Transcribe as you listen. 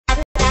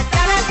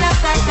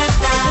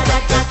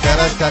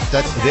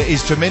There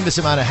is tremendous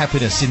amount of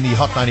happiness in the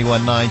Hot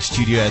 91.9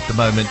 studio at the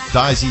moment.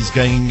 Daisy's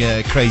going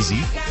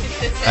crazy.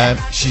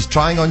 She's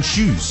trying on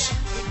shoes.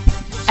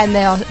 And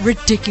they are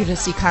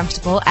ridiculously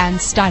comfortable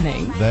and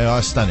stunning. They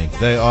are stunning.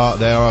 They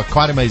are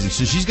quite amazing.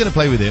 So she's going to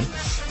play with them.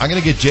 I'm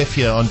going to get Jeff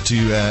here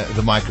onto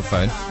the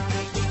microphone.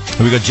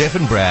 We've got Jeff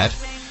and Brad,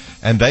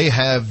 and they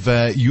have.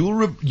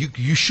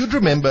 You should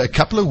remember a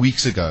couple of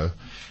weeks ago,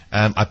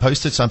 I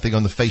posted something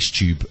on the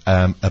FaceTube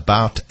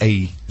about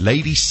a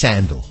lady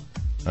sandal.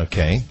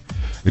 Okay,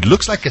 it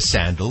looks like a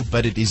sandal,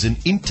 but it is an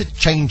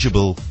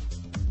interchangeable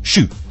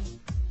shoe,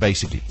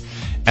 basically.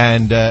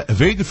 And a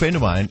very good friend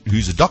of mine,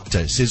 who's a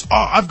doctor, says,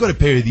 "Oh, I've got a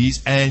pair of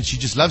these," and she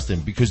just loves them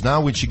because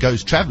now when she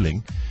goes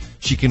traveling,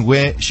 she can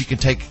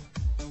take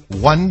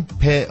one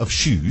pair of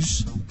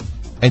shoes,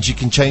 and she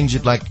can change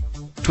it like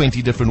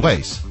 20 different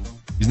ways.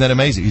 Isn't that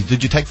amazing?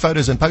 Did you take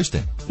photos and post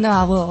them? No,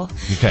 I will.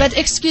 Okay. But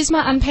excuse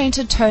my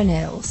unpainted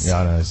toenails. Yeah,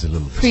 I know, it's a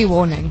little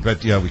pre-warning.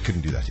 But yeah, we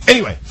couldn't do that.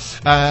 Anyway,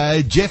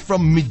 Jeff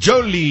from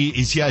MIjoli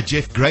is here.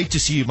 Jeff, great to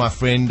see you, my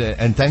friend,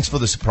 and thanks for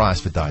the surprise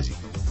for Daisy.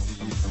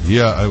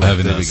 Yeah, there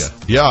we go.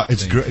 Yeah,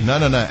 it's great. No,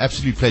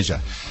 absolute pleasure.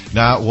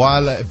 Now,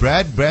 while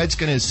Brad's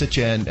going to sit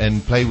here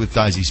and play with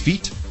Daisy's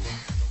feet,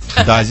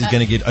 Daisy's going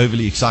to get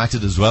overly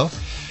excited as well.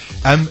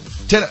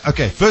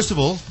 Okay, first of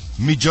all,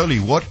 MIjoli,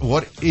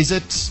 what is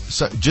it?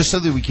 So, just so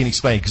that we can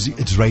explain, because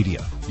it's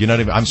radio. You know what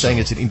I mean? I'm saying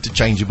it's an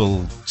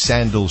interchangeable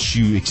sandal,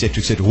 shoe,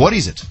 etc., etc. What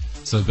is it?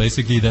 So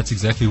basically, that's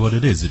exactly what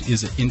it is. It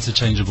is an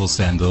interchangeable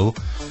sandal.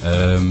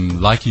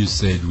 Like you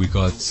said,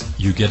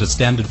 you get a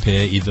standard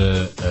pair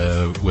either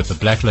with a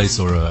black lace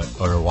or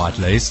a white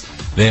lace.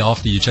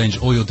 Thereafter, you change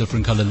all your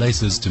different color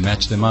laces to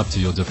match them up to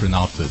your different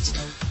outfits.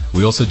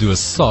 We also do a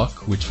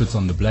sock, which fits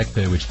on the black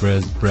pair, which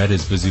Brad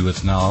is busy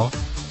with now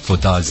for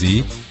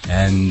Daisy.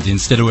 And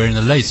instead of wearing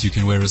a lace, you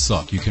can wear a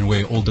sock. You can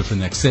wear all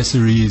different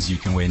accessories. You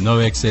can wear no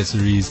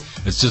accessories.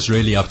 It's just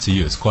really up to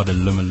you. It's quite a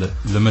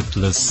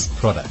limitless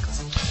product.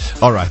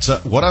 All right. So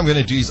what I'm going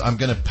to do is I'm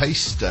going to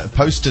post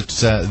it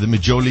the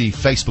MIjoli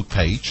Facebook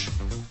page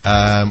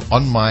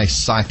on my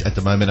site at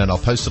the moment, and I'll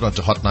post it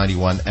onto Hot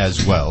 91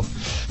 as well.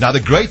 Now,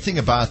 the great thing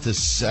about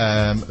this,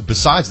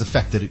 besides the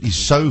fact that it is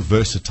so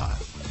versatile,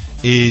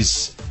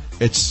 is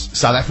it's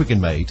South African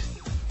made.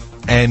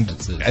 And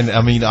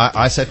I mean,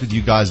 I sat with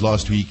you guys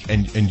last week,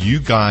 and you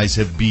guys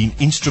have been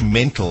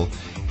instrumental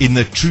in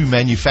the true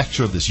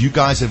manufacture of this. You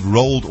guys have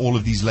rolled all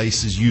of these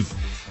laces. You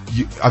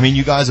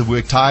guys have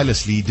worked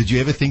tirelessly. Did you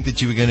ever think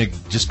that you were going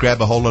to just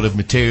grab a whole lot of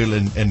material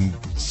and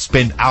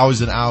spend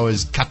hours and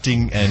hours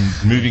cutting and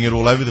moving it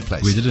all over the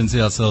place? We didn't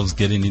see ourselves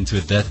getting into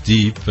it that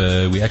deep.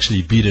 We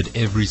actually beaded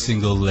every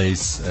single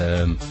lace.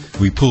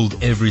 We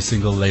pulled every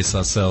single lace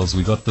ourselves.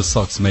 We got the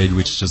socks made,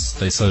 which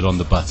they sewed on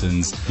the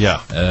buttons.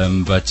 Yeah.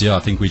 But yeah, I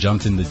think we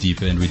jumped in the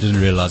deep end. We didn't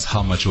realize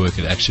how much work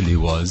it actually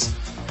was.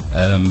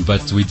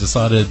 But we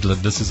decided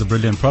that this is a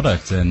brilliant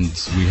product, and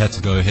we had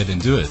to go ahead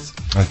and do it.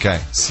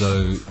 Okay.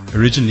 So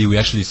originally we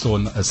actually saw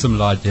a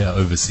similar idea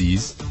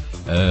overseas.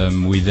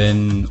 We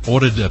then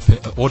ordered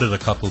a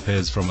couple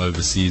pairs from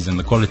overseas, and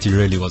the quality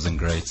really wasn't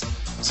great.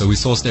 So we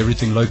sourced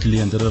everything locally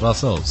and did it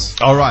ourselves.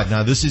 All right.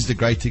 Now, this is the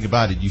great thing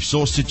about it. You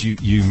sourced it,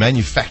 you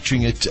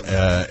manufacturing it.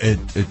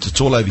 It's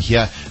all over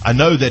here. I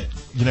know that,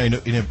 you know,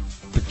 in a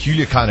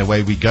peculiar kind of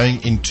way, we're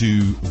going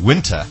into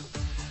winter,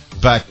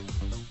 but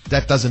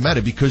that doesn't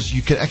matter because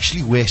you can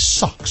actually wear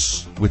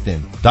socks with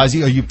them.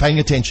 Daisy, are you paying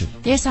attention?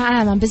 Yes,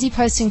 I am. I'm busy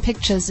posting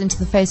pictures into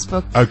the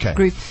Facebook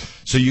group.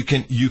 So you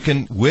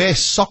can wear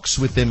socks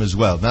with them as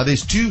well. Now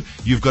there's two.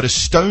 You've got a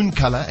stone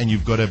color and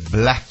you've got a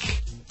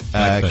black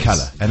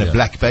color, and a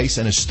black base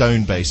and a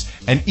stone base,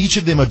 and each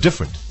of them are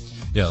different.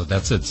 Yeah,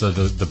 that's it. So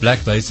the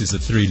black base is a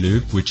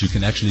 3-loop, which you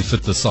can actually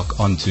fit the sock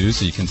onto,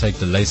 so you can take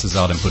the laces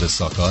out and put a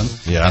sock on.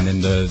 Yeah. And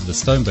then the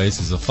stone base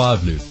is a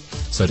 5-loop.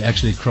 So it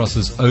actually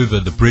crosses over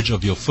the bridge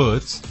of your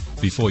foot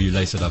before you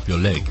lace it up your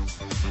leg.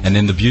 And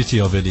then the beauty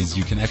of it is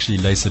you can actually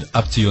lace it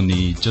up to your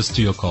knee, just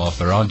to your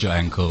calf, around your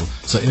ankle.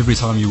 So every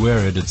time you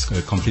wear it, it's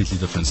a completely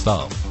different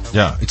style.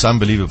 Yeah, it's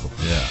unbelievable.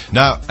 Yeah.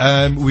 Now,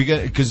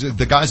 because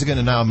the guys are going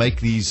to now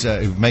make these,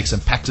 make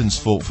some patterns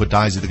for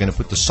Daisy. They're going to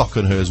put the sock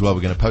on her as well.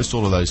 We're going to post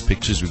all of those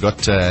pictures. We've got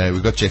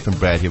Jeff and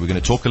Brad here. We're going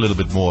to talk a little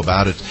bit more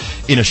about it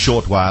in a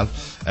short while.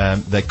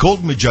 They're called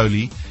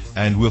MIjoli.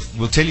 And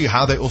we'll tell you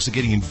how they're also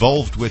getting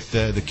involved with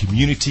the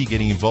community,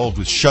 getting involved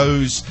with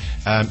shows,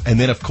 and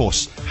then, of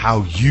course,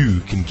 how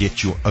you can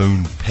get your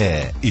own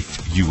pair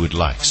if you would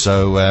like.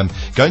 So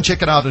go and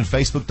check it out on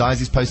Facebook.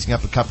 Daisy's posting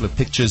up a couple of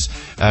pictures.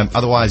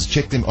 Otherwise,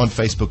 check them on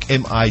Facebook,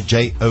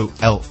 MIjoli.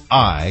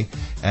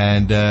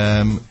 And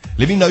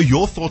let me know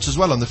your thoughts as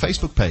well on the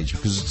Facebook page,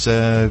 because it's,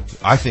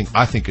 I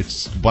think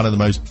it's one of the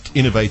most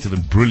innovative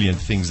and brilliant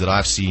things that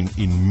I've seen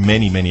in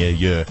many, many a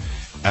year.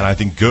 And I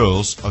think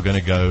girls are going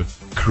to go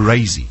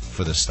crazy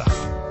for this stuff.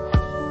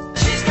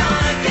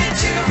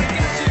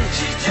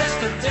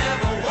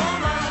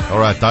 All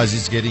right,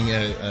 Daisy's getting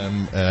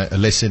a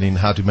lesson in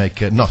how to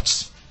make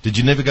knots. Did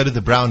you never go to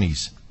the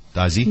brownies,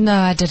 Daisy? No,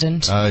 I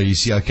didn't. Oh, you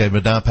see, okay,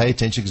 but now pay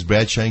attention because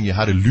Brad's showing you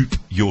how to loop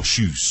your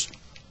shoes.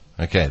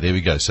 Okay, there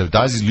we go. So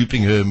Daisy's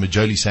looping her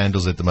MIjoli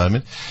sandals at the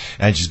moment,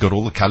 and she's got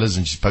all the colours,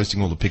 and she's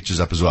posting all the pictures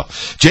up as well.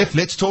 Jeff,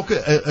 let's talk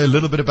a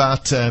little bit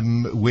about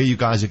where you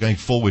guys are going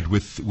forward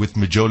with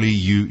MIjoli.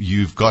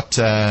 You've got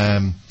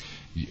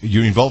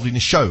you're involved in a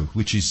show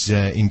which is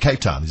in Cape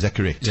Town. Is that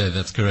correct? Yeah,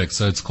 that's correct.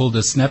 So it's called the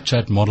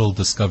Snapchat Model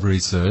Discovery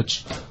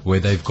Search, where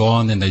they've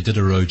gone and they did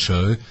a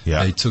roadshow.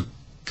 Yeah. They took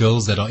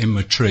girls that are in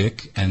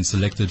matric and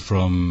selected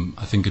from,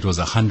 I think it was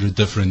 100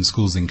 different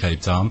schools in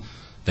Cape Town.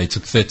 They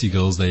took 30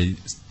 girls, they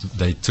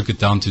took it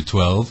down to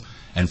 12,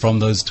 and from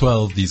those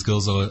 12, these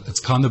girls are, it's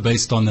kind of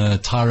based on a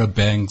Tyra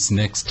Banks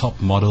Next Top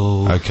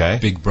Model, Okay.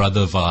 Big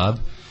Brother vibe.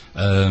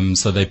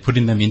 So they're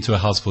putting them into a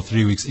house for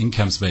 3 weeks in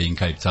Camps Bay in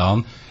Cape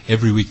Town.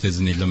 Every week there's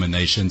an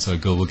elimination, so a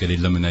girl will get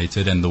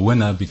eliminated, and the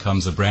winner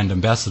becomes a brand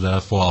ambassador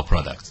for our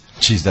product.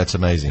 Jeez, that's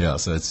amazing. Yeah,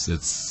 so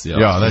it's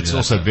Yeah, that's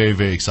also very,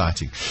 very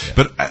exciting. Yeah.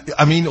 But,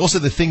 I mean, also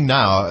the thing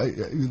now,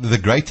 the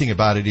great thing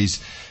about it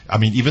is, I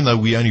mean, even though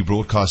we only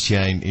broadcast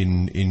here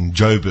in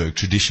Joburg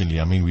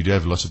traditionally, I mean, we do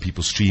have lots of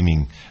people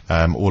streaming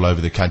all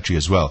over the country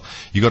as well.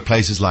 You got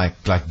places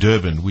like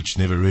Durban, which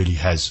never really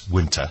has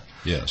winter.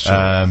 Yeah,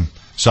 sure.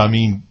 So, I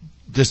mean,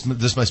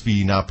 this must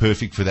be now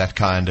perfect for that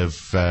kind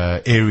of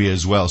area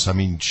as well. So, I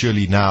mean,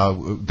 surely now,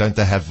 don't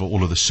they have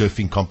all of the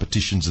surfing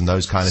competitions and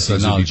those kind of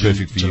things? It would be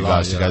perfect for you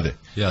guys to go there.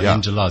 Yeah,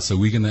 in July. So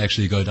we're going to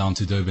actually go down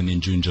to Durban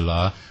in June,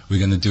 July. We're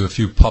going to do a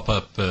few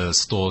pop-up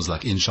stores,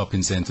 like in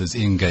shopping centres,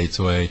 in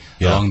Gateway,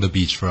 along the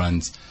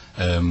beachfront.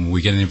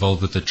 We're getting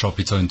involved with the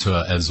Tropitone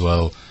tour as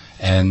well.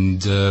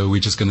 And we're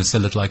just going to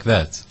sell it like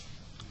that.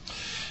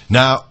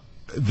 Now,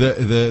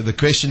 the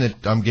question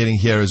that I'm getting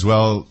here as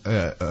well,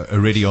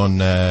 already on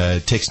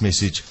text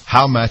message,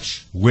 how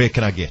much, where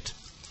can I get?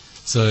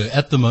 So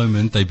at the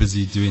moment, they're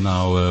busy doing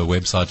our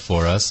website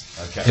for us.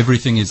 Okay.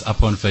 Everything is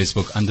up on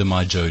Facebook under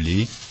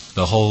MIjoli.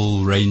 The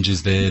whole range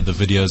is there, the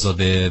videos are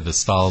there, the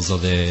styles are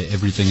there,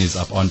 everything is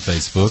up on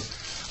Facebook.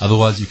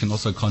 Otherwise, you can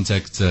also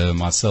contact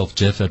myself,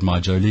 Jeff at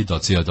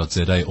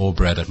MIjoli.co.za, or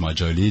Brad at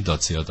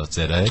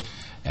MIjoli.co.za.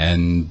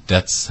 And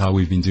that's how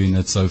we've been doing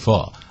it so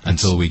far,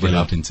 until we get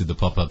up into the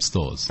pop-up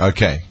stores.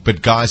 Okay,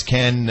 but guys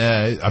can,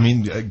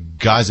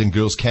 guys and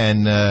girls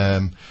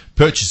can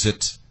purchase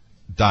it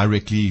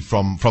directly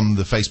from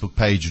the Facebook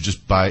page or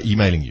just by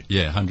emailing you?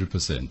 Yeah, 100%.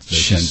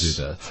 They can do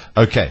that.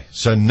 Okay,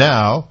 so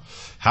now,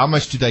 how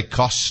much do they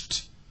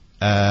cost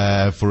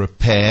for a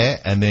pair?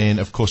 And then,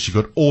 of course, you've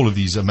got all of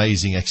these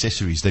amazing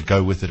accessories that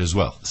go with it as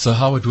well. So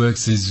how it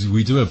works is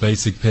we do a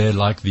basic pair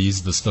like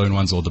these, the stone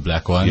ones or the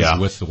black ones,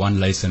 with one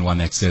lace and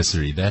one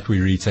accessory. That we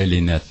retail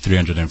in at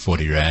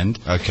 340 Rand.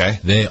 Okay.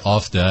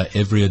 Thereafter,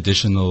 every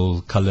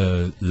additional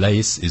color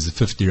lace is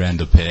 50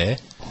 Rand a pair.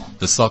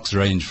 The socks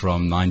range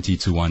from 90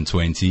 to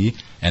 120,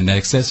 and the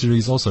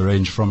accessories also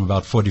range from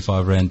about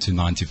 45 Rand to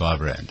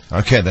 95 Rand.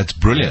 Okay, that's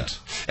brilliant.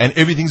 Yeah. And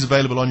everything's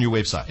available on your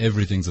website?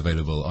 Everything's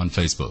available on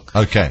Facebook.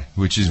 Okay,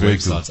 which is very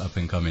cool. Website's up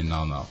and coming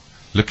now.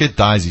 Look at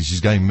Daisy, she's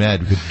going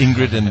mad. We've got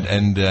Ingrid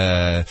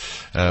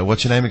and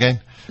what's your name again?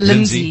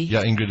 Lindsay.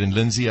 Yeah, Ingrid and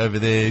Lindsay over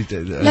there.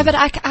 No, but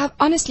I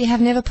honestly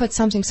have never put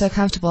something so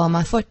comfortable on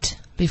my foot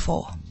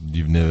before.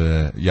 You've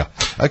never, yeah.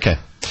 Okay,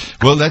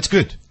 well, that's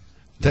good.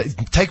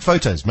 Take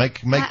photos.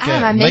 Make memories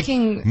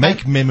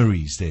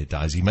there,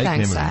 Daisy. Make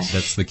Thanks, memories. Sash.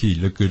 That's the key.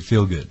 Look good,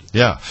 feel good.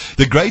 Yeah.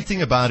 The great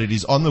thing about it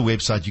is on the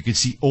website you can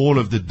see all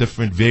of the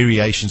different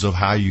variations of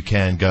how you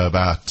can go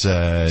about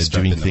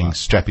doing things,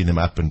 strapping them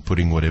up and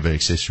putting whatever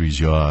accessories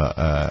you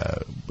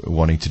are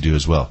wanting to do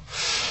as well.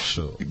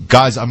 Sure.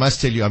 Guys, I must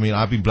tell you, I mean,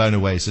 I've been blown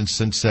away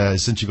since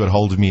you got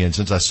hold of me and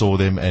since I saw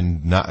them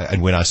and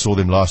when I saw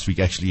them last week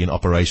actually in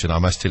operation. I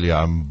must tell you,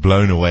 I'm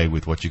blown away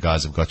with what you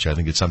guys have got here. I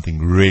think it's something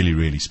really,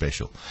 really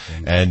special.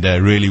 And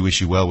really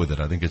wish you well with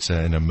it. I think it's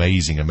an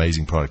amazing,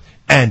 amazing product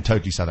and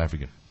totally South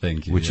African.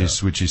 Thank you. Which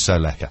is so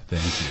lacquer.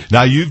 Thank you.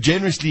 Now you've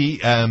generously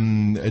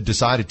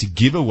decided to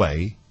give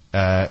away,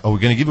 or we're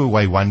going to give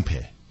away one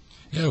pair.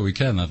 Yeah, we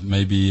can.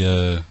 Maybe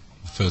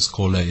first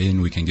caller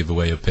in, we can give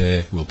away a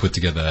pair. We'll put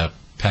together a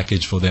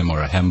package for them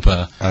or a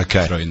hamper.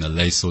 Okay. Throw in a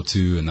lace or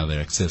two, another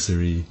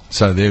accessory.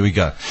 So there we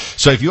go.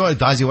 So if you are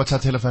Daisy, what's our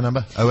telephone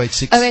number?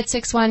 086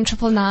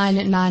 0861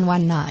 999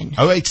 919.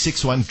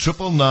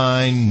 0861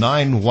 999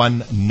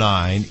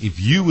 919. If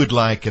you would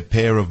like a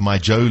pair of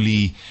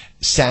MIjoli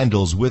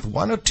sandals with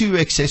one or two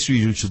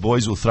accessories which the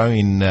boys will throw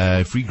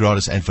in free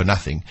gratis and for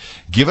nothing,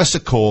 give us a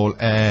call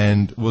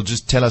and we'll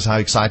just tell us how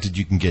excited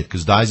you can get,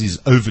 because Daisy is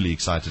overly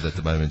excited at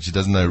the moment. She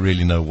doesn't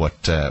really know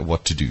what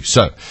to do.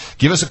 So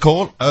give us a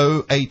call,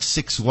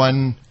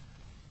 0861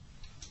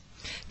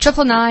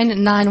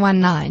 999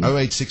 919.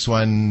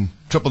 0861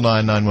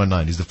 999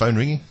 919. Is the phone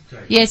ringing?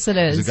 Yes, it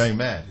is. Is it going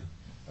mad?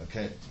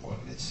 Okay, well,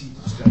 let's see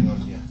what's going on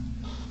here.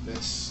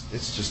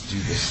 Let's just do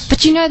this.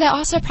 But you know, they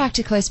are so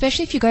practical,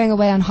 especially if you're going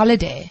away on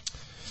holiday.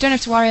 Don't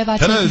have to worry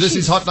about Hello, taking this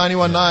shoes. is Hot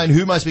 919.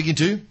 Who am I speaking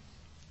to?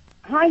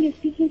 Hi, you're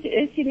speaking to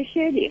Ursula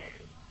Shirley.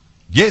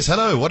 Yes,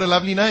 hello. What a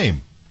lovely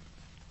name.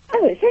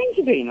 Oh, thank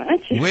you very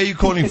much. Where are you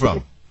calling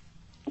from?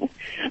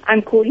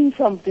 I'm calling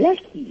from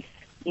Blackheath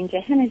in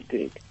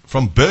Johannesburg.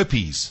 From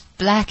Burpees.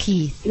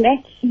 Blackheath.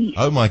 Blackheath.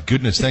 Oh my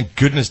goodness! Thank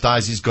goodness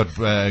Daisy's got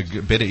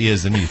better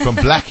ears than me. From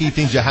Blackheath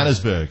in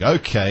Johannesburg.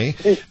 Okay.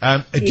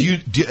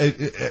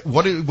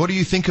 What do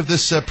you think of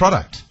this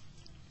product?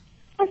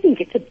 I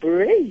think it's a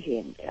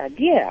brilliant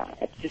idea.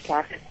 It's just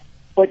like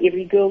what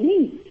every girl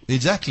needs.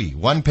 Exactly.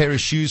 One pair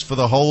of shoes for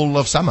the whole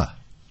of summer.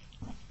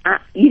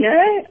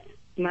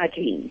 My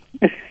dream.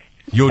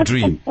 Your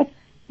dream.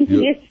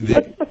 Yes.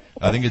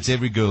 I think it's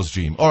every girl's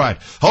dream. All right.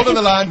 Hold on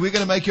the line. We're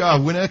going to make you our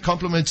winner.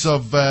 Compliments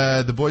of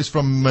the boys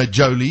from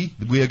MIjoli.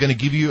 We are going to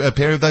give you a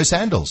pair of those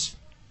sandals.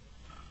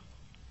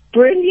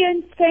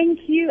 Brilliant.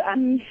 Thank you.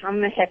 I'm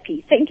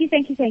happy. Thank you.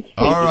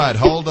 All right.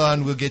 Hold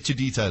on. We'll get your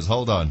details.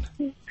 Hold on.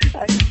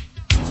 Okay.